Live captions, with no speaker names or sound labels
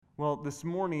Well, this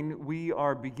morning we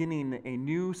are beginning a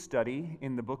new study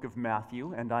in the book of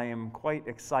Matthew, and I am quite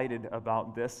excited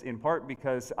about this, in part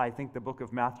because I think the book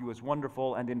of Matthew is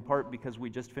wonderful, and in part because we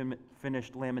just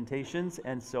finished Lamentations,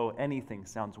 and so anything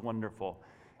sounds wonderful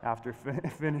after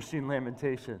finishing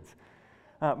Lamentations.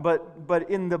 But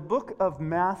in the book of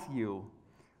Matthew,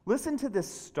 listen to this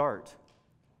start.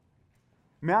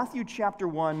 Matthew chapter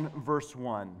 1, verse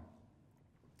 1.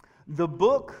 The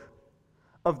book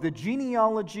of the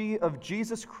genealogy of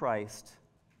Jesus Christ,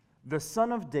 the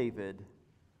son of David,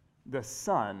 the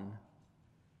son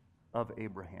of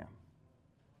Abraham.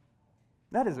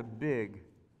 That is a big,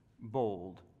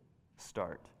 bold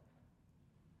start.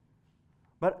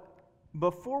 But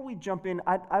before we jump in,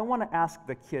 I want to ask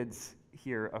the kids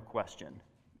here a question.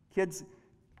 Kids,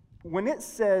 when it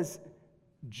says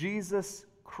Jesus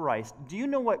Christ, do you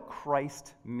know what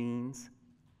Christ means?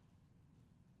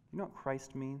 You know what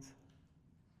Christ means?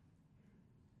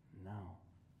 No.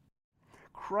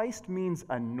 Christ means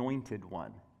anointed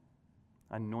one.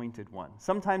 Anointed one.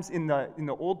 Sometimes in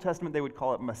the Old Testament they would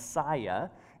call it Messiah,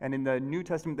 and in the New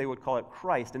Testament they would call it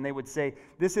Christ, and they would say,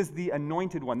 this is the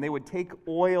anointed one. They would take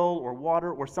oil or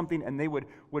water or something, and they would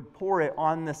pour it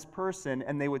on this person,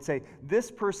 and they would say, this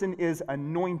person is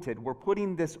anointed. We're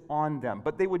putting this on them.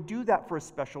 But they would do that for a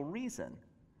special reason.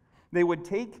 They would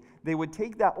take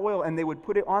that oil and they would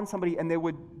put it on somebody, and they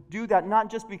would do that not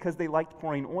just because they liked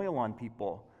pouring oil on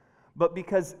people, but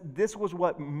because this was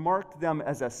what marked them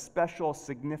as a special,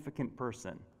 significant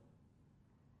person.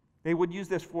 They would use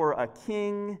this for a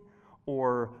king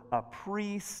or a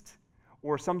priest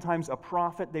or sometimes a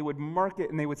prophet. They would mark it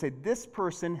and they would say, this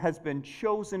person has been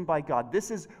chosen by God. This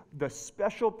is the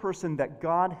special person that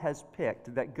God has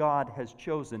picked, that God has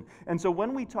chosen. And so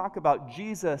when we talk about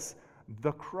Jesus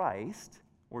the Christ,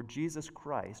 or Jesus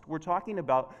Christ, we're talking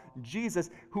about Jesus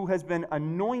who has been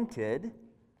anointed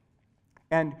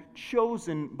and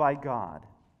chosen by God.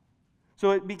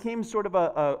 So it became sort of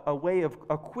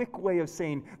a quick way of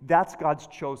saying that's God's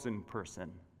chosen person.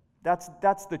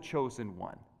 That's the chosen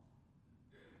one.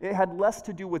 It had less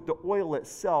to do with the oil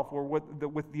itself or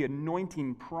with the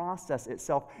anointing process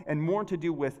itself, and more to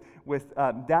do with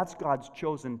that's God's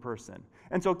chosen person.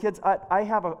 And so kids, I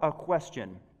have a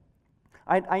question.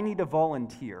 I need a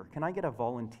volunteer. Can I get a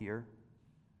volunteer?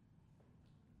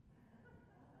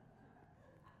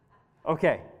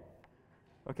 Okay.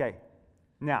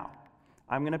 Now,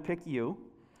 I'm going to pick you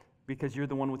because you're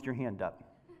the one with your hand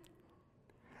up.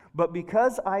 But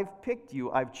because I've picked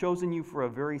you, I've chosen you for a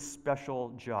very special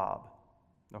job.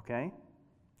 Okay?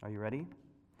 Are you ready?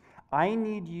 I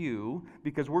need you,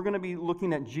 because we're going to be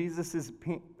looking at Jesus'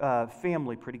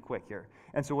 family pretty quick here.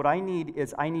 And so what I need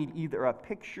either a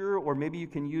picture, or maybe you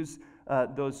can use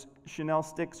those Chanel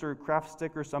sticks or craft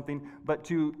stick or something, but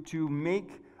to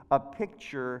make a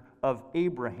picture of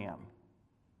Abraham.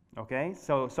 Okay?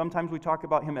 So sometimes we talk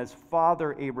about him as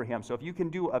Father Abraham. So if you can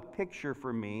do a picture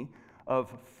for me of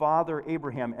Father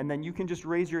Abraham, and then you can just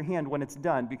raise your hand when it's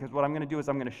done, because what I'm going to do is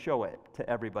I'm going to show it to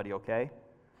everybody, okay?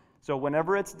 So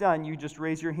whenever it's done, you just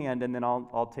raise your hand, and then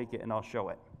I'll take it and I'll show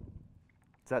it.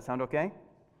 Does that sound okay?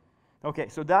 Okay,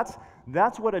 so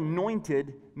that's what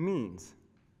anointed means.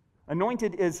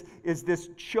 Anointed is this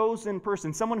chosen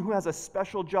person, someone who has a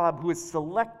special job, who is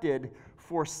selected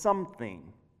for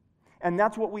something. And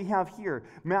that's what we have here.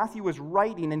 Matthew is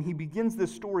writing, and he begins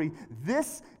this story.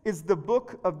 This is the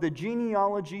book of the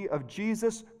genealogy of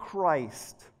Jesus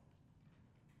Christ,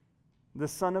 the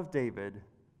son of David,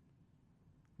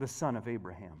 the son of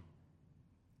Abraham.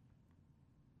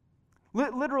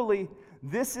 Literally,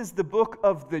 this is the book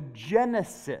of the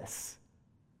Genesis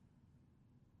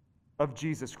of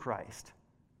Jesus Christ.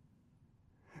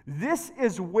 This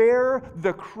is where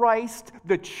the Christ,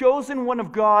 the chosen one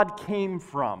of God, came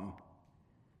from.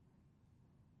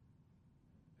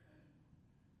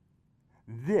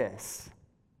 This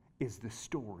is the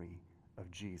story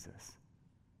of Jesus.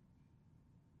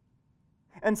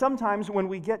 And sometimes when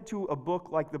we get to a book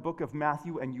like the book of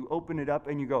Matthew and you open it up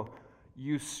and you go,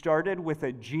 you started with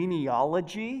a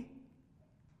genealogy?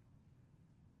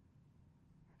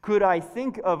 Could I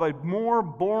think of a more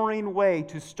boring way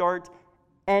to start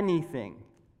anything?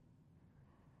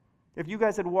 If you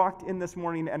guys had walked in this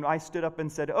morning and I stood up and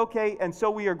said, okay, and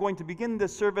so we are going to begin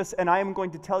this service and I am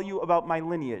going to tell you about my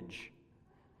lineage.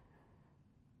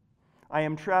 I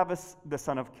am Travis, the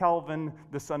son of Calvin,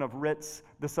 the son of Ritz,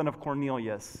 the son of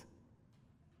Cornelius.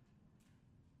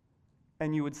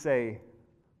 And you would say,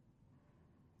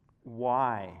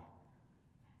 why?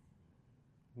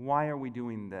 Why are we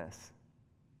doing this?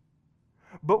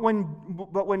 But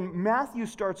when Matthew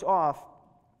starts off,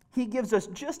 he gives us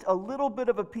just a little bit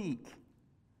of a peek.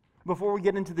 before we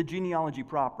get into the genealogy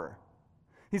proper.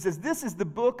 He says, this is the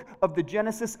book of the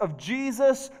Genesis of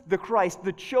Jesus the Christ,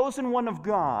 the chosen one of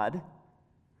God,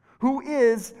 who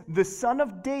is the son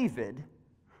of David,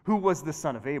 who was the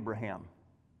son of Abraham.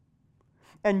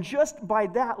 And just by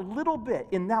that little bit,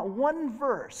 in that one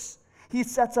verse, he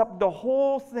sets up the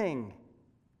whole thing.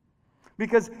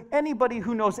 Because anybody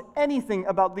who knows anything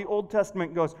about the Old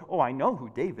Testament goes, oh, I know who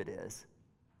David is.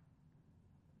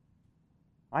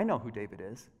 I know who David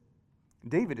is.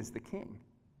 David is the king.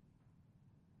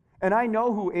 And I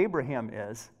know who Abraham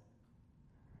is.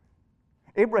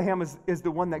 Abraham is the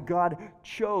one that God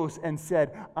chose and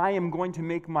said, I am going to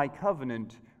make my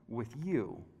covenant with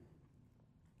you.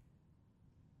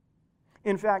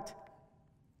 In fact,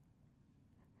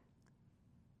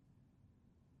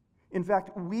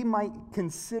 we might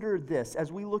consider this,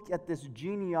 as we look at this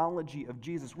genealogy of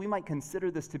Jesus, we might consider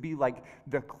this to be like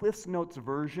the Cliff's Notes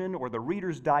version or the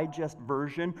Reader's Digest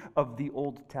version of the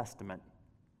Old Testament.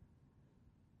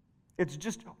 It's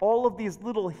just all of these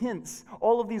little hints,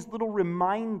 all of these little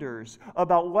reminders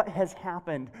about what has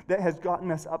happened that has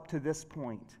gotten us up to this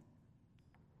point.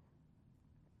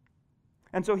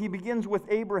 And so he begins with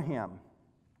Abraham.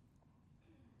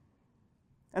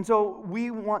 And so we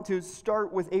want to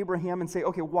start with Abraham and say,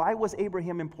 okay, why was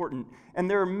Abraham important? And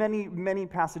there are many, many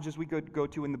passages we could go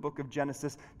to in the book of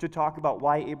Genesis to talk about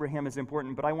why Abraham is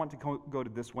important, but I want to go to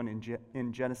this one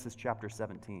in Genesis chapter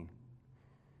 17.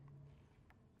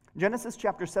 Genesis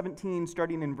chapter 17,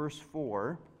 starting in verse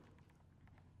 4.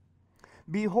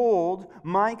 Behold,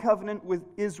 my covenant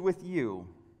is with you,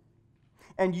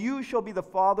 and you shall be the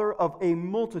father of a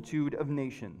multitude of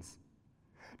nations.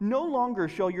 No longer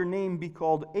shall your name be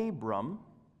called Abram,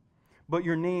 but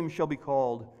your name shall be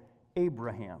called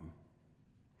Abraham.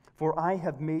 For I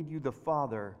have made you the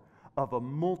father of a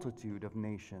multitude of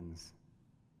nations.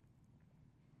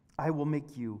 I will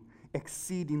make you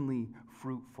exceedingly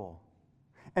fruitful,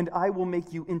 and I will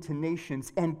make you into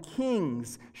nations, and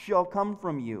kings shall come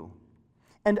from you.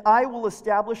 And I will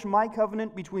establish my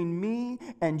covenant between me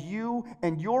and you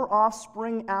and your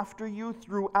offspring after you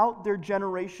throughout their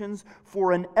generations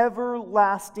for an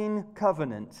everlasting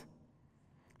covenant,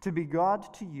 to be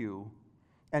God to you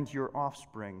and to your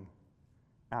offspring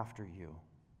after you.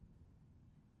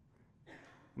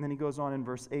 And then he goes on in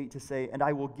verse 8 to say, And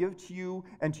I will give to you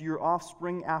and to your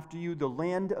offspring after you the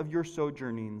land of your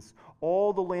sojournings,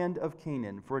 all the land of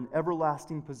Canaan, for an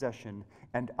everlasting possession,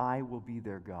 and I will be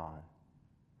their God.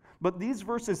 But these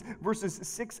verses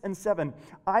 6 and 7,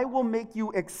 I will make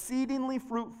you exceedingly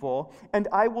fruitful, and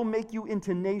I will make you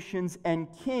into nations, and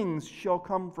kings shall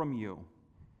come from you.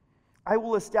 I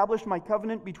will establish my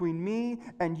covenant between me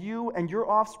and you and your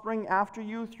offspring after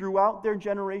you throughout their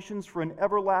generations for an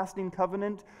everlasting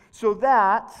covenant, so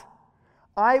that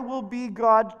I will be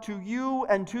God to you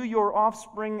and to your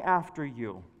offspring after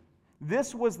you.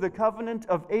 This was the covenant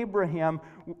of Abraham,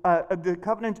 the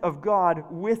covenant of God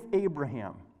with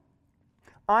Abraham.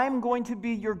 I'm going to be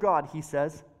your God, he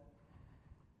says.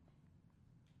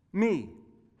 Me,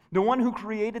 the one who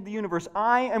created the universe,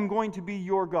 I am going to be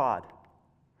your God.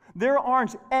 There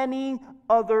aren't any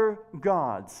other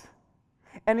gods.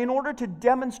 And in order to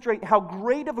demonstrate how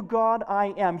great of a God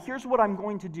I am, here's what I'm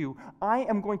going to do. I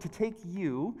am going to take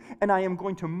you, and I am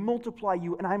going to multiply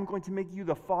you, and I'm going to make you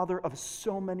the father of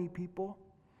so many people.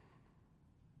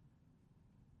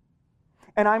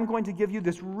 And I'm going to give you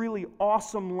this really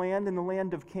awesome land in the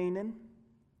land of Canaan.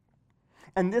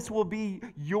 And this will be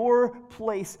your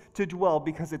place to dwell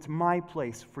because it's my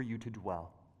place for you to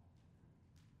dwell.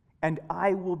 And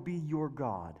I will be your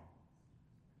God.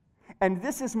 And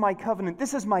this is my covenant.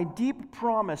 This is my deep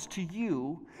promise to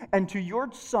you and to your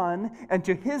son and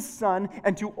to his son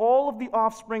and to all of the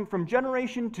offspring from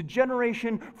generation to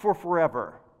generation for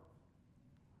forever.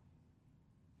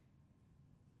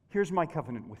 Here's my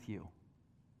covenant with you.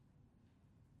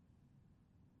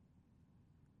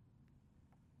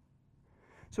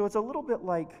 So it's a little bit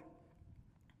like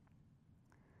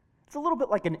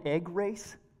an egg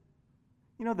race.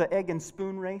 You know, the egg and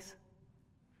spoon race?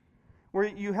 Where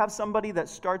you have somebody that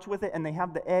starts with it and they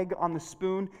have the egg on the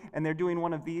spoon and they're doing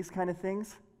one of these kind of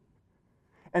things.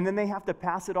 And then they have to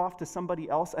pass it off to somebody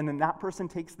else, and then that person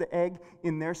takes the egg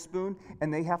in their spoon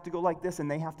and they have to go like this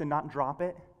and they have to not drop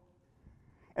it.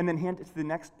 And then hand it to the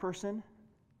next person.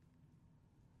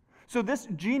 So this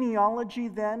genealogy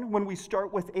then, when we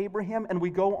start with Abraham and we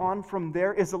go on from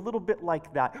there, is a little bit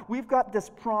like that. We've got this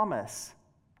promise.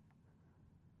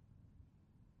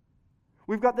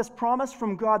 We've got this promise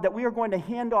from God that we are going to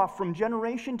hand off from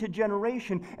generation to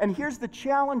generation. And here's the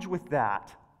challenge with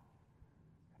that.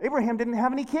 Abraham didn't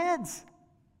have any kids.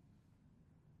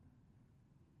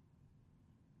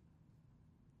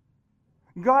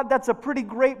 God, that's a pretty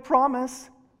great promise.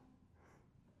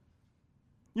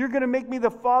 You're going to make me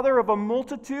the father of a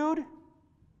multitude?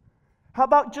 How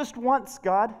about just once,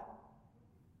 God?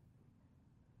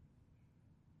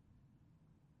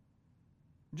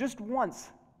 Just once.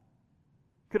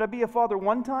 Could I be a father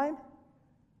one time?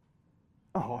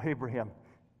 Oh, Abraham,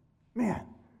 man,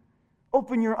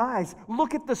 open your eyes.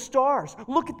 Look at the stars.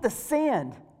 Look at the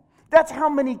sand. That's how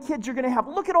many kids you're going to have.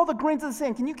 Look at all the grains of the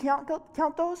sand. Can you count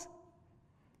those?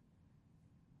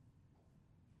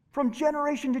 From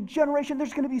generation to generation,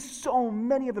 there's going to be so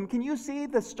many of them. Can you see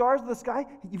the stars of the sky?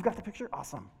 You've got the picture?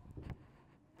 Awesome.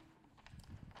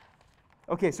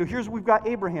 Okay, so here's we've got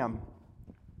Abraham.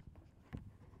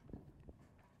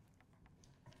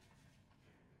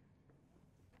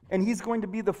 And he's going to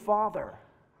be the father.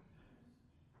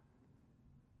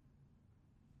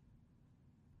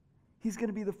 He's going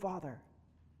to be the father.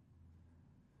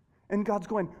 And God's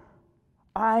going,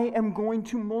 I am going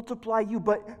to multiply you.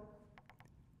 But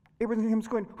Abraham's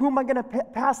going, who am I going to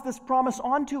pass this promise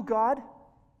on to, God?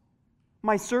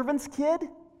 My servant's kid?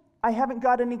 I haven't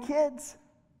got any kids.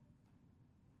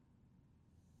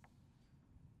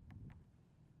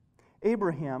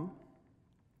 Abraham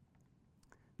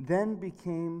then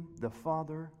became the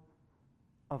father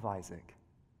of Isaac,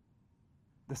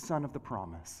 the son of the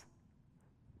promise.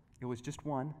 It was just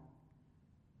one. It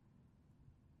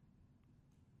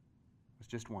was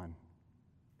just one.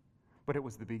 But it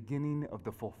was the beginning of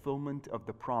the fulfillment of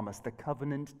the promise, the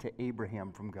covenant to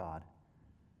Abraham from God.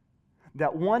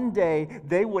 That one day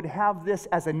they would have this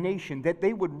as a nation, that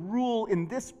they would rule in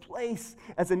this place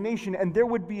as a nation, and there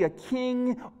would be a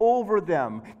king over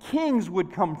them. Kings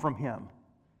would come from him.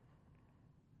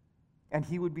 And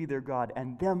he would be their God,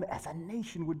 and them as a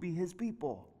nation would be his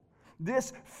people.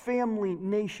 This family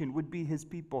nation would be his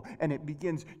people, and it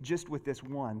begins just with this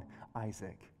one,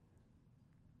 Isaac.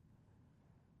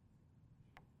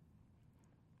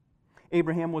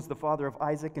 Abraham was the father of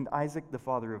Isaac, and Isaac the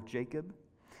father of Jacob,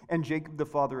 and Jacob the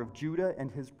father of Judah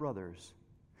and his brothers,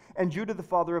 and Judah the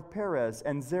father of Perez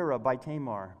and Zerah by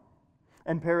Tamar,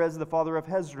 and Perez the father of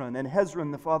Hezron, and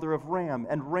Hezron the father of Ram,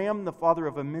 and Ram the father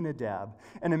of Amminadab,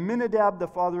 and Amminadab the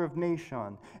father of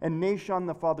Nahshon, and Nahshon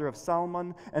the father of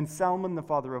Salmon, and Salmon the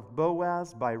father of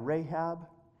Boaz by Rahab,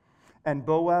 and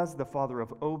Boaz the father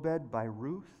of Obed by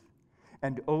Ruth,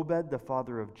 and Obed the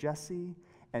father of Jesse,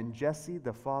 and Jesse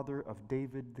the father of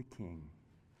David the king.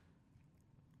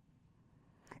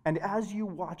 And as you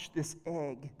watch this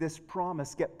egg, this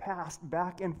promise get passed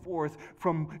back and forth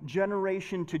from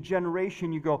generation to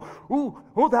generation, you go,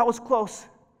 oh, that was close.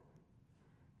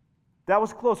 That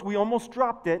was close. We almost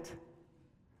dropped it.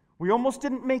 We almost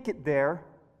didn't make it there.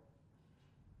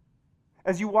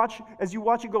 As you watch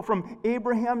it go from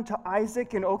Abraham to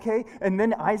Isaac, and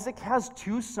then Isaac has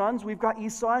two sons. We've got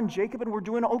Esau and Jacob, and we're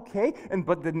doing okay.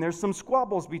 But then there's some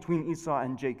squabbles between Esau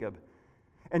and Jacob.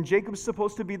 And Jacob's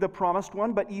supposed to be the promised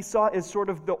one, but Esau is sort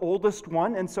of the oldest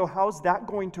one. And so how's that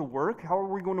going to work? How are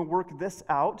we going to work this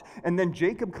out? And then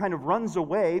Jacob kind of runs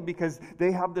away because they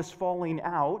have this falling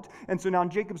out. And so now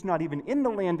Jacob's not even in the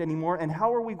land anymore. And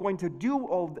how are we going to do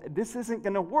all this? Isn't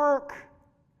going to work.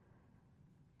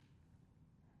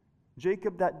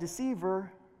 Jacob, that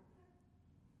deceiver.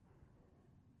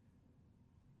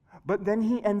 But then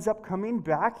he ends up coming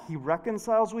back. He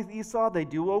reconciles with Esau. They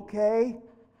do okay.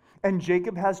 And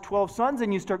Jacob has 12 sons,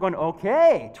 and you start going,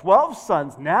 okay, 12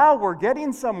 sons, now we're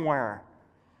getting somewhere.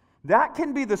 That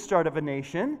can be the start of a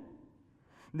nation.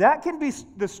 That can be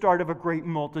the start of a great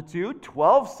multitude.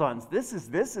 12 sons, this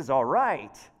is all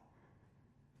right.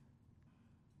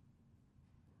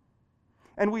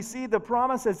 And we see the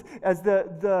promise as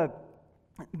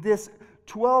this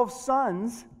 12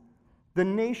 sons, the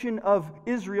nation of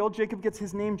Israel. Jacob gets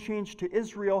his name changed to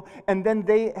Israel, and then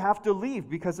they have to leave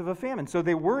because of a famine. So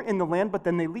they were in the land, but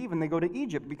then they leave and they go to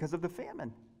Egypt because of the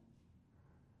famine.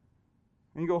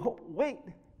 And you go, oh, wait,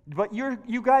 but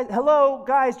you guys, hello,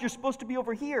 guys, you're supposed to be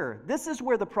over here. This is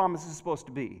where the promise is supposed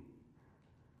to be.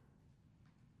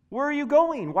 Where are you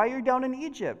going? Why are you down in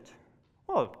Egypt?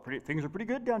 Well, things are pretty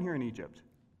good down here in Egypt.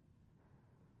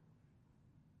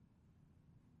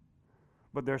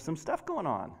 But there's some stuff going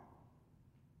on.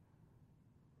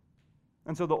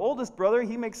 And so the oldest brother,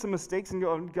 he makes some mistakes,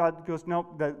 and God goes, no,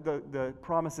 the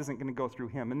promise isn't going to go through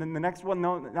him. And then the next one,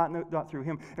 no, not through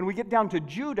him. And we get down to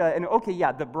Judah, and okay,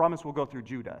 yeah, the promise will go through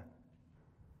Judah.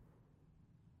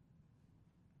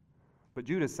 But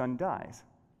Judah's son dies.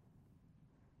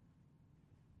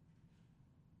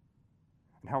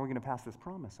 And how are we going to pass this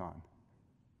promise on?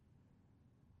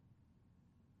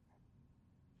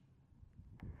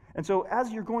 And so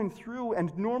as you're going through,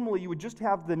 and normally you would just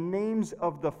have the names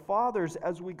of the fathers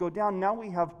as we go down, now we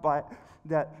have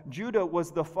that Judah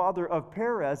was the father of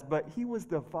Perez, but he was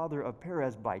the father of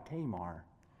Perez by Tamar.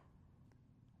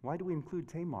 Why do we include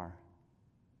Tamar?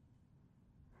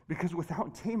 Because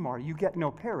without Tamar, you get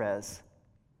no Perez.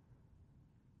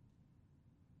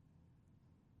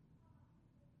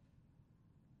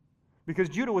 Because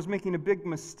Judah was making a big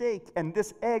mistake, and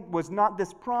this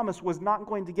promise was not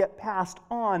going to get passed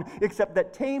on, except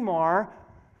that Tamar,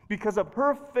 because of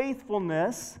her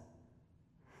faithfulness,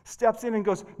 steps in and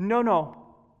goes, no.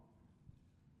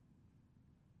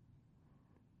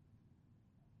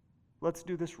 Let's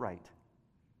do this right.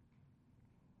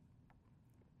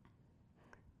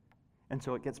 And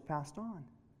so it gets passed on.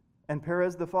 And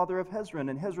Perez, the father of Hezron,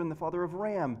 and Hezron, the father of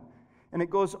Ram. And it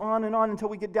goes on and on until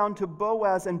we get down to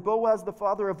Boaz, and Boaz, the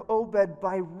father of Obed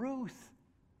by Ruth.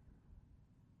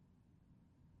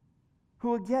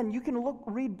 Who, again, you can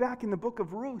read back in the book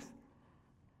of Ruth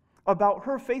about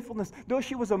her faithfulness. Though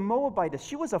she was a Moabitess,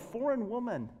 she was a foreign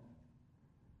woman,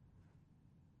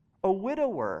 a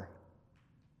widower.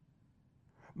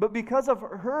 But because of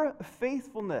her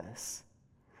faithfulness,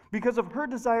 because of her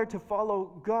desire to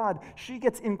follow God, she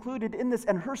gets included in this,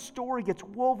 and her story gets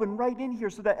woven right in here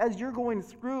so that as you're going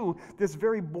through this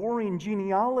very boring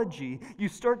genealogy, you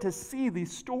start to see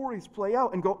these stories play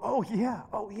out and go, oh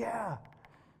yeah.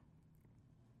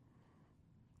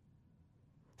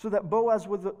 So that Boaz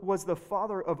was the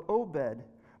father of Obed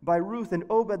by Ruth, and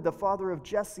Obed the father of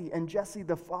Jesse, and Jesse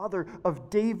the father of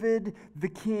David the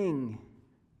king.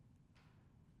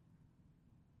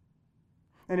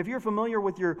 And if you're familiar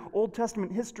with your Old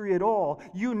Testament history at all,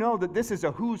 you know that this is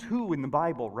a who's who in the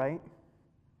Bible, right?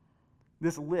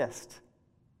 This list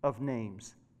of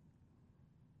names.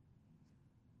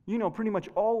 You know pretty much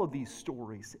all of these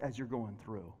stories as you're going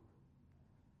through.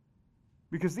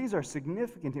 Because these are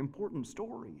significant, important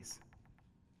stories.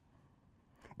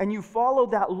 And you follow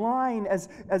that line as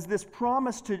this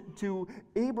promise to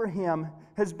Abraham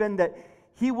has been that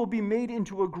he will be made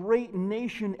into a great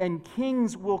nation and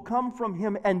kings will come from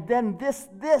him. And then this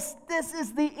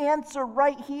is the answer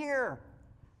right here.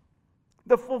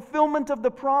 The fulfillment of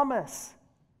the promise.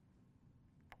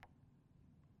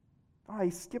 Oh, I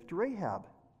skipped Rahab.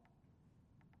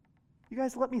 You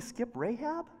guys let me skip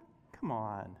Rahab? Come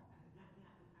on.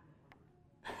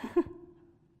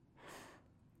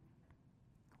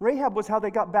 Rahab was how they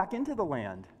got back into the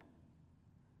land.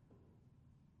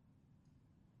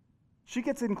 She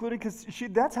gets included because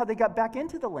that's how they got back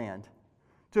into the land,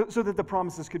 so that the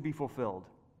promises could be fulfilled.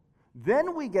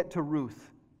 Then we get to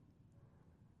Ruth.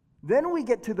 Then we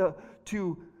get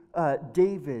to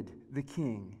David the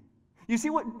king. You see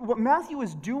what Matthew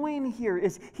is doing here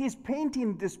is he's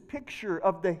painting this picture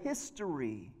of the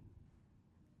history.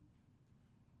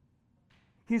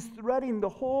 He's threading the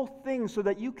whole thing so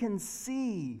that you can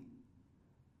see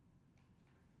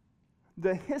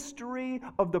the history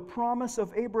of the promise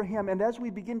of Abraham, and as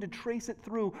we begin to trace it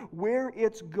through, where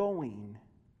it's going.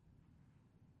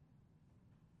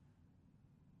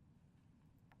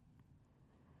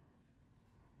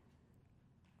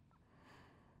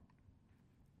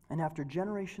 And after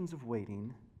generations of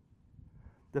waiting,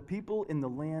 the people in the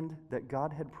land that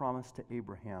God had promised to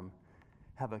Abraham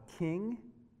have a king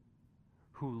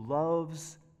who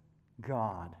loves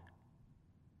God.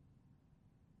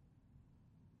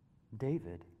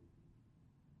 David.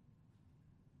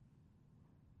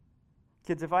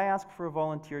 Kids, if I ask for a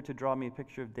volunteer to draw me a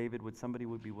picture of David, would somebody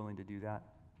be willing to do that?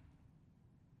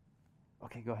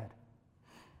 Okay, go ahead.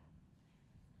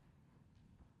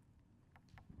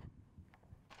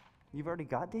 You've already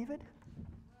got David?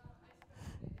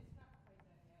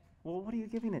 Well, what are you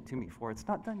giving it to me for? It's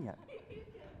not done yet.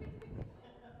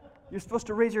 You're supposed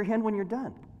to raise your hand when you're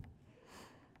done.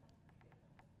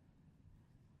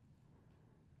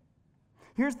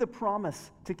 Here's the promise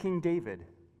to King David.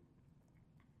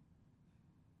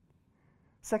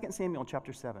 2 Samuel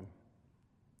chapter 7.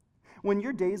 When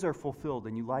your days are fulfilled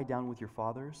and you lie down with your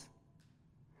fathers,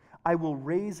 I will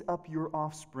raise up your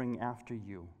offspring after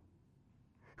you,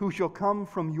 who shall come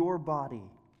from your body,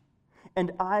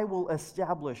 and I will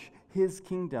establish his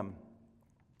kingdom.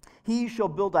 He shall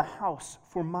build a house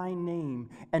for my name,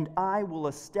 and I will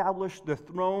establish the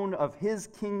throne of his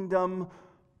kingdom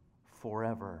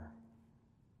forever.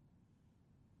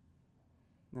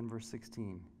 Then verse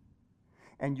 16.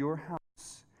 And your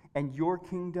house and your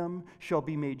kingdom shall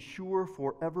be made sure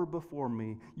forever before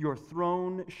me. Your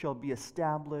throne shall be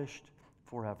established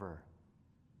forever.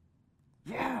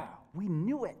 Yeah, we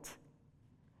knew it.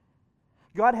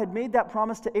 God had made that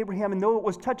promise to Abraham, and though it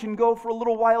was touch and go for a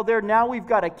little while there, now we've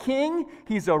got a king.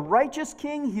 He's a righteous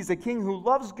king. He's a king who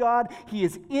loves God. He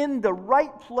is in the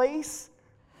right place.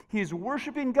 He's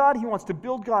worshiping God. He wants to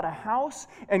build God a house,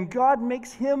 and God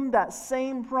makes him that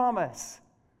same promise.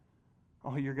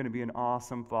 Oh, you're going to be an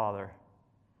awesome father.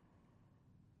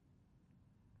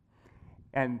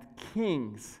 And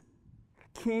kings,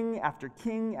 king after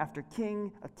king after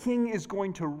king, a king is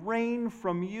going to reign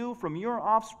from you, from your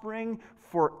offspring,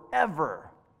 forever.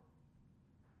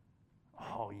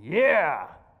 Oh, yeah!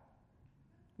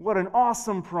 What an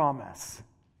awesome promise.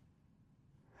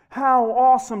 How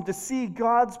awesome to see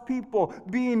God's people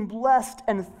being blessed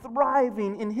and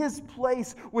thriving in His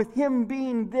place with Him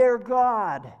being their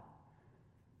God.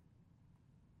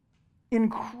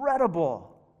 Incredible.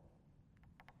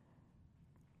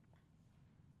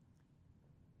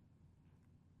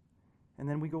 And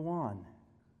then we go on.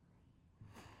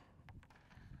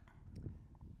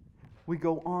 We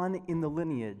go on in the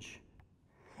lineage.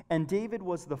 And David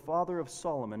was the father of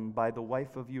Solomon by the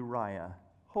wife of Uriah.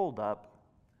 Hold up.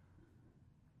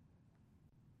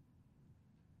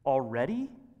 Already?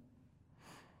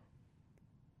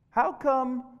 How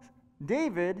come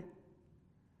David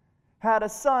had a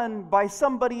son by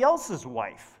somebody else's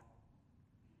wife?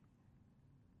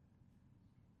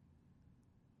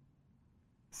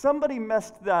 Somebody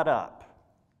messed that up.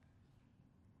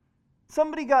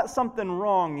 Somebody got something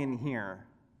wrong in here.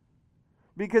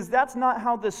 Because that's not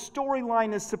how the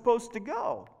storyline is supposed to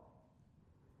go.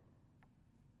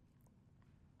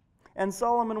 And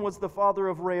Solomon was the father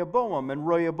of Rehoboam, and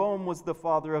Rehoboam was the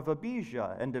father of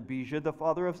Abijah, and Abijah the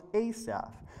father of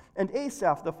Asaph, and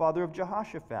Asaph the father of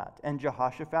Jehoshaphat, and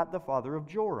Jehoshaphat the father of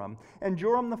Joram, and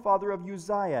Joram the father of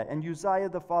Uzziah, and Uzziah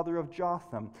the father of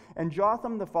Jotham, and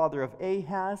Jotham the father of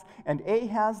Ahaz, and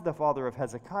Ahaz the father of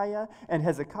Hezekiah, and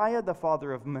Hezekiah the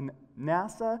father of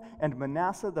Manasseh, and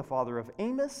Manasseh the father of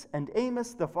Amos, and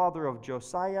Amos the father of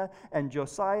Josiah, and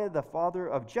Josiah the father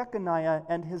of Jeconiah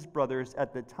and his brothers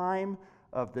at the time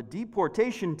of the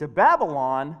deportation to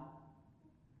Babylon.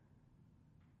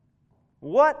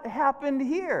 What happened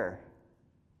here?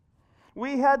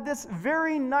 We had this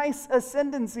very nice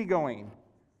ascendancy going,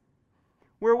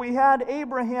 where we had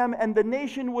Abraham and the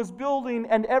nation was building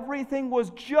and everything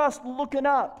was just looking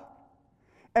up.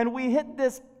 And we hit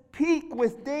this peak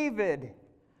with David,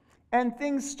 and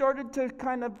things started to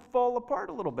kind of fall apart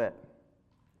a little bit.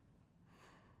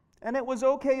 And it was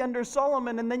okay under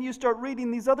Solomon, and then you start reading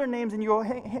these other names and you go,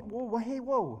 hey,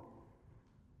 whoa.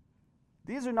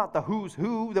 These are not the who's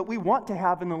who that we want to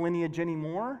have in the lineage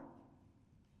anymore.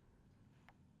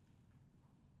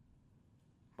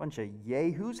 Bunch of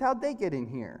yahoos, how'd they get in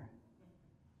here?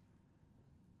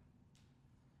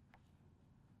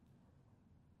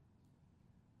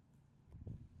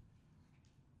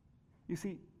 You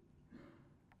see,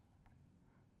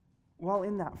 while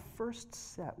in that first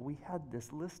set we had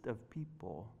this list of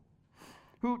people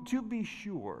who, to be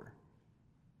sure,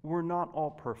 were not all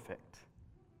perfect.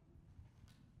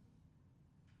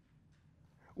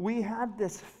 We had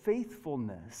this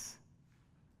faithfulness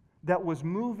that was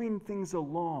moving things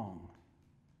along.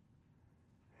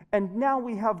 And now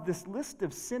we have this list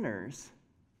of sinners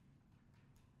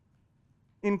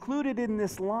included in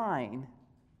this line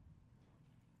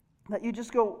that you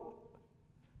just go,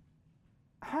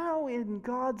 how in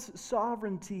God's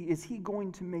sovereignty is He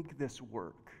going to make this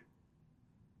work?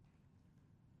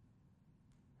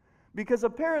 Because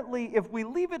apparently, if we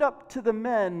leave it up to the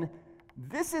men,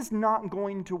 this is not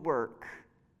going to work.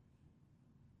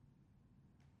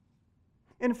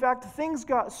 In fact, things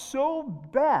got so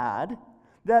bad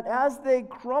that as they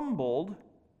crumbled,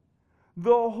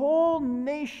 the whole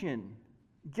nation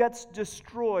gets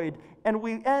destroyed, and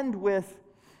we end with,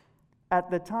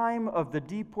 at the time of the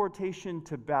deportation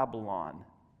to Babylon.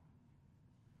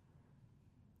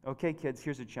 Okay, kids,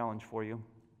 here's a challenge for you.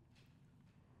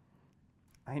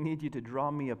 I need you to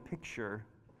draw me a picture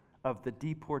of the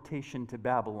deportation to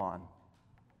Babylon.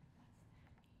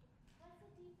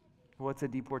 What's a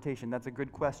deportation? That's a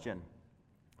good question.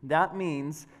 That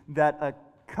means that a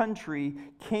country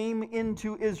came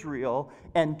into Israel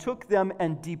and took them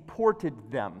and deported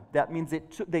them. That means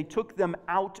they took them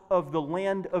out of the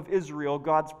land of Israel,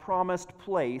 God's promised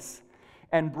place,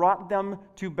 and brought them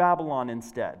to Babylon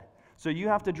instead. So you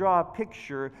have to draw a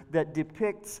picture that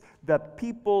depicts the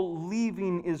people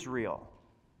leaving Israel.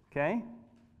 Okay?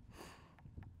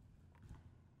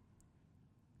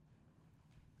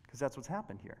 Because that's what's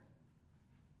happened here.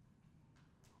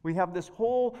 We have this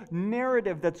whole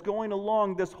narrative that's going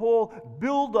along, this whole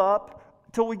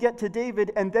build-up till we get to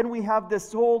David, and then we have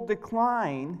this whole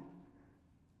decline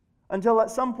Until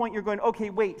at some point you're going, okay,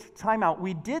 wait, time out.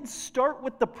 We did start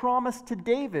with the promise to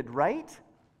David, right?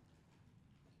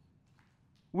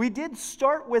 We did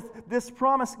start with this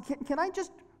promise. Can I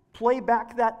just play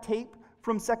back that tape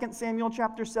from 2 Samuel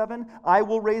chapter 7? I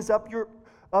will raise up your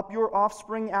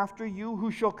offspring after you, who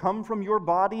shall come from your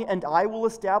body, and I will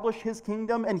establish his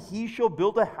kingdom, and he shall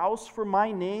build a house for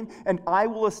my name, and I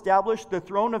will establish the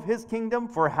throne of his kingdom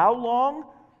for how long?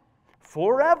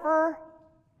 Forever.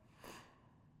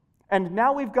 And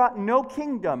now we've got no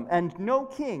kingdom and no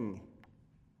king.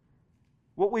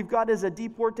 What we've got is a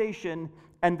deportation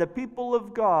and the people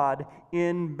of God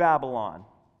in Babylon.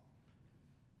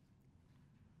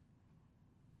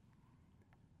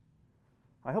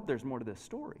 I hope there's more to this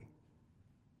story.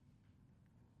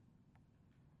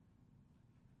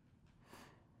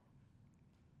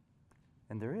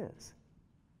 And there is.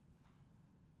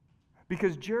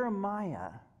 Because Jeremiah,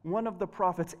 one of the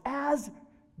prophets, as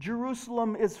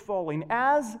Jerusalem is falling,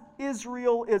 as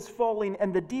Israel is falling,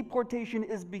 and the deportation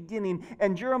is beginning,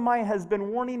 and Jeremiah has been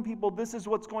warning people this is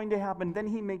what's going to happen, then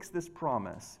he makes this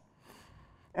promise.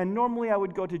 And normally I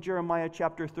would go to Jeremiah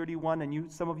chapter 31,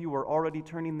 and some of you are already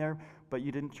turning there, but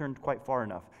you didn't turn quite far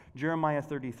enough. Jeremiah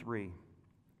 33,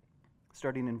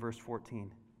 starting in verse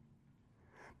 14.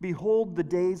 Behold, the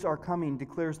days are coming,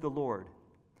 declares the Lord,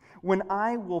 when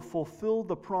I will fulfill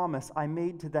the promise I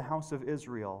made to the house of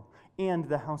Israel and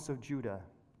the house of Judah.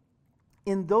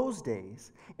 In those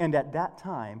days and at that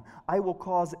time, I will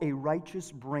cause a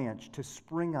righteous branch to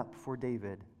spring up for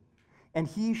David, and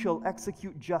he shall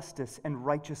execute justice and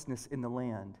righteousness in the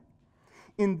land.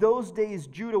 In those days,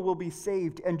 Judah will be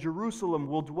saved, and Jerusalem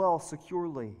will dwell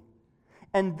securely.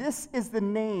 And this is the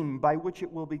name by which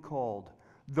it will be called: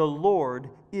 the Lord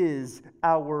is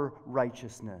our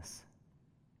righteousness.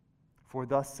 For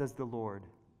thus says the Lord,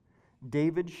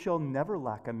 David shall never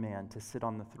lack a man to sit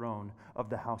on the throne of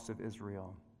the house of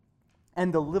Israel.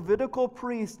 And the Levitical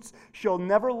priests shall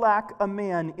never lack a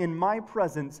man in my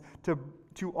presence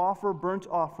to offer burnt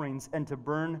offerings and to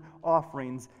burn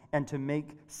offerings and to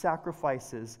make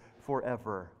sacrifices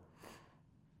forever.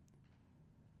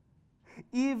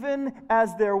 Even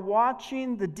as they're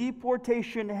watching the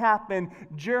deportation happen,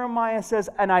 Jeremiah says,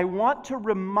 and I want to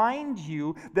remind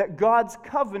you that God's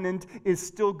covenant is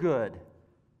still good.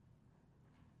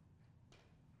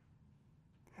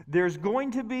 There's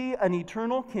going to be an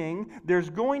eternal king. There's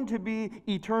going to be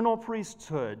eternal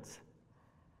priesthoods.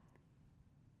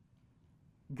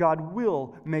 God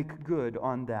will make good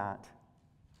on that.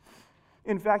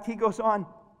 In fact, he goes on.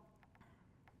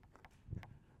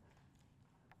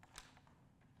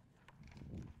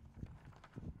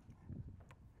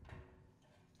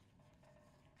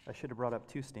 I should have brought up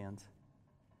two stands.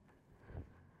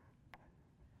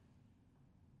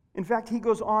 In fact, he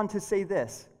goes on to say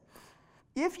this: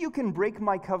 if you can break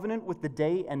my covenant with the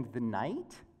day and the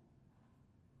night,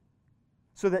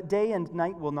 so that day and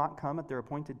night will not come at their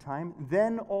appointed time,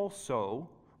 then also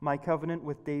my covenant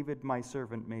with David my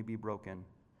servant may be broken,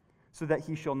 so that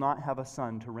he shall not have a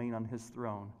son to reign on his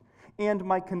throne, and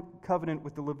my covenant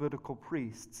with the Levitical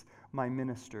priests, my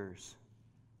ministers.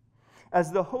 As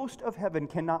the host of heaven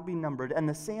cannot be numbered, and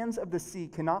the sands of the sea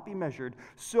cannot be measured,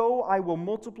 so I will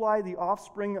multiply the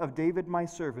offspring of David my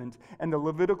servant, and the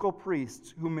Levitical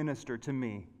priests who minister to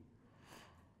me.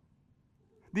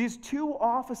 These two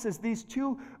offices, these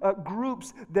two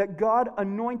groups that God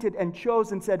anointed and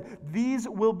chose and said, these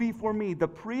will be for me. The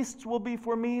priests will be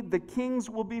for me. The kings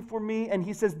will be for me. And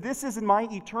he says, this is my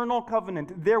eternal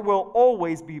covenant. There will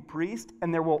always be a priest,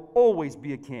 and there will always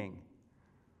be a king.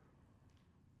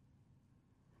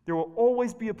 There will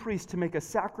always be a priest to make a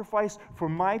sacrifice for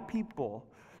my people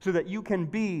so that you can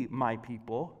be my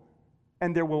people.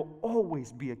 And there will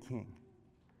always be a king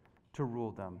to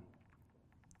rule them.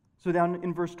 So down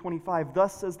in verse 25,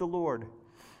 thus says the Lord,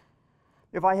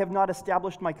 if I have not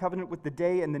established my covenant with the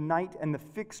day and the night and the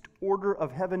fixed order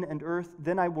of heaven and earth,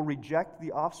 then I will reject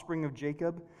the offspring of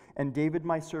Jacob, and David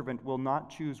my servant will not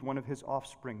choose one of his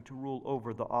offspring to rule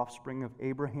over the offspring of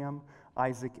Abraham,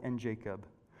 Isaac, and Jacob.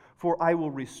 For I will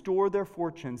restore their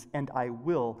fortunes, and I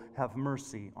will have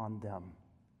mercy on them.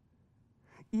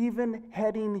 Even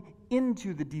heading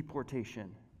into the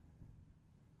deportation,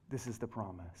 this is the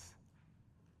promise.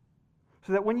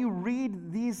 So that when you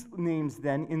read these names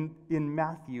then in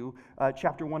Matthew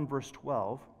chapter 1, verse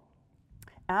 12,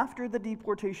 after the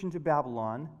deportation to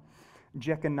Babylon,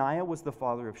 Jeconiah was the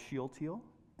father of Shealtiel,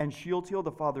 and Shealtiel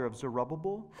the father of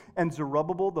Zerubbabel, and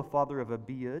Zerubbabel the father of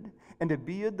Abiud, and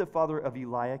Abiud the father of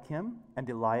Eliakim, and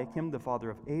Eliakim the father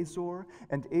of Azor,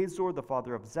 and Azor the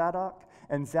father of Zadok,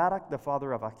 and Zadok the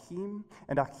father of Achim,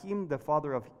 and Achim the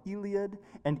father of Eliud,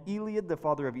 and Eliud the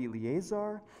father of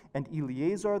Eleazar, and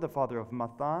Eleazar the father of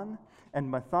Mathan,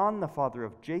 and Mathan the father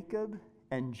of Jacob,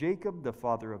 and Jacob the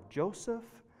father of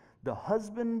Joseph, the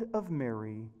husband of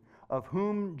Mary, of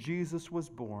whom Jesus was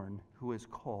born, who is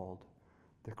called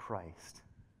the Christ.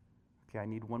 Okay, I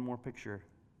need one more picture.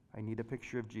 I need a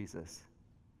picture of Jesus.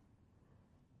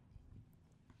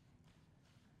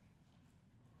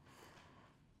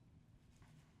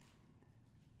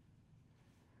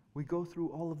 We go through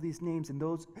all of these names, and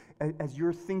those, as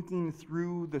you're thinking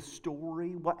through the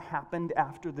story, what happened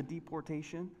after the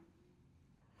deportation,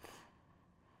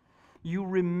 you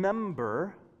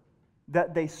remember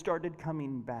that they started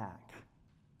coming back.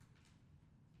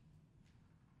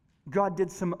 God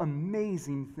did some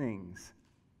amazing things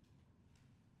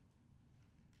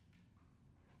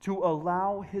to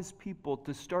allow his people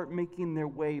to start making their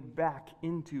way back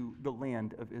into the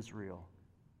land of Israel.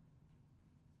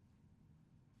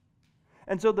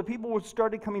 And so the people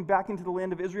started coming back into the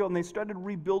land of Israel, and they started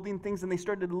rebuilding things, and they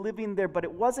started living there, but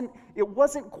it wasn't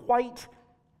quite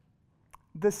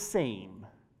the same.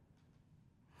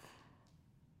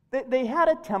 They had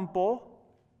a temple.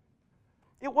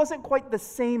 It wasn't quite the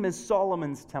same as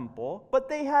Solomon's temple, but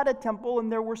they had a temple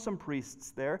and there were some priests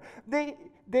there.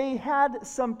 They had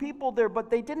some people there,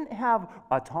 but they didn't have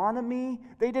autonomy.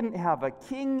 They didn't have a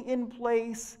king in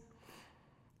place.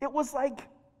 It was like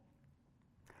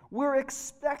we're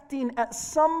expecting at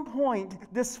some point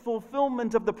this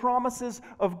fulfillment of the promises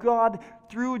of God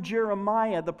through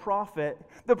Jeremiah the prophet,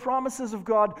 the promises of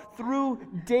God through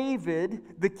David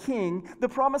the king, the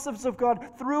promises of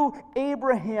God through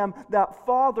Abraham, that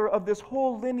father of this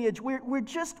whole lineage. We're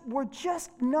just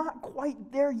not quite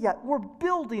there yet. We're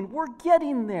building, we're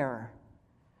getting there.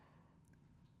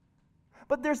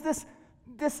 But there's this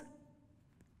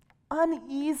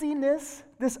uneasiness,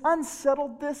 this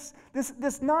unsettledness,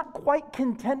 this not quite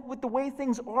content with the way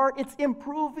things are. It's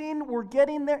improving. We're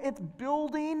getting there. It's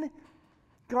building.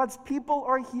 God's people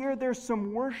are here. There's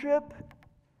some worship.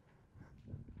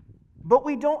 But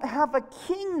we don't have a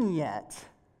king yet.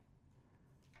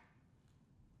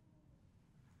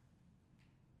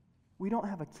 We don't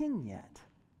have a king yet.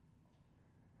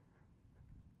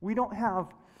 We don't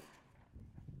have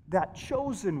that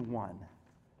chosen one.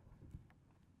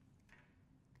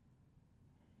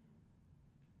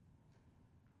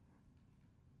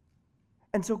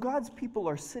 And so God's people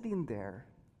are sitting there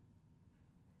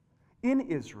in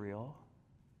Israel,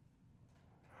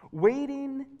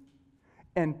 waiting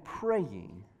and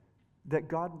praying that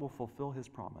God will fulfill his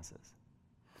promises.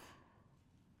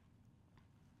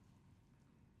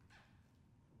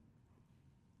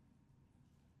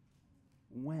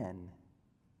 When?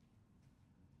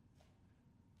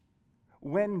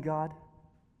 When, God?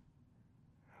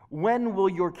 When will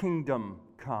your kingdom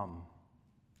come?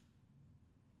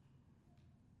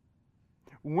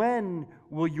 When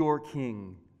will your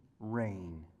king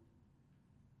reign?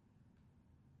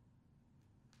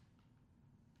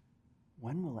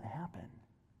 When will it happen?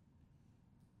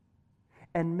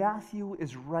 And Matthew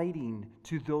is writing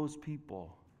to those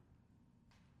people.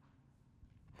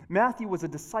 Matthew was a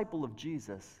disciple of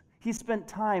Jesus. He spent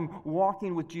time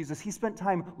walking with Jesus. He spent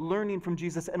time learning from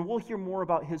Jesus, and we'll hear more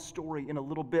about his story in a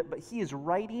little bit, but he is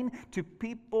writing to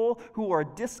people who are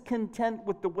discontent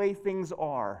with the way things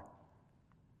are.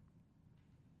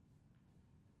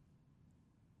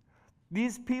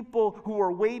 These people who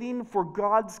are waiting for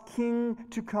God's king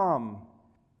to come.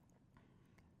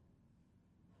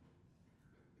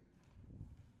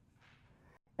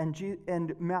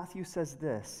 And Matthew says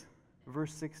this,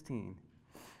 verse 16.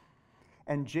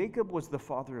 And Jacob was the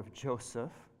father of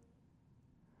Joseph,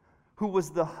 who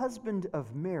was the husband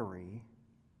of Mary,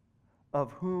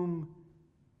 of whom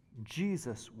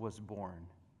Jesus was born.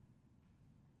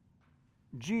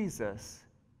 Jesus,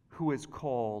 who is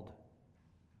called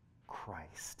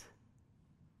Christ.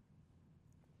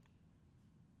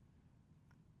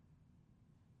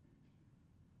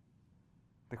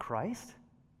 The Christ?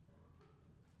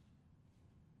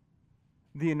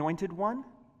 The anointed one?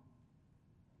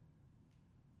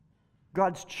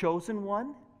 God's chosen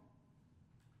one?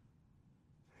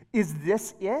 Is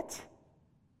this it?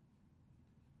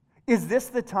 Is this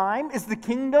the time? Is the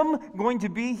kingdom going to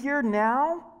be here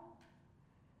now?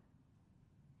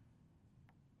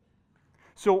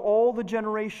 So all the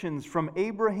generations from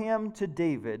Abraham to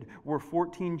David were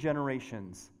 14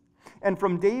 generations. And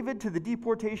from David to the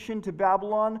deportation to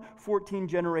Babylon, 14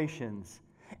 generations.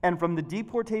 And from the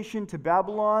deportation to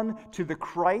Babylon to the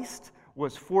Christ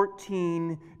was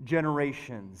 14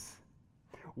 generations.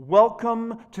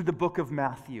 Welcome to the book of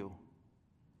Matthew.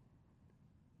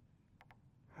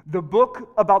 The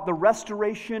book about the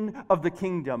restoration of the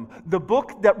kingdom. The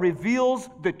book that reveals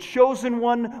the chosen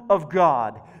one of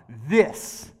God.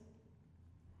 This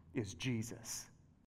is Jesus.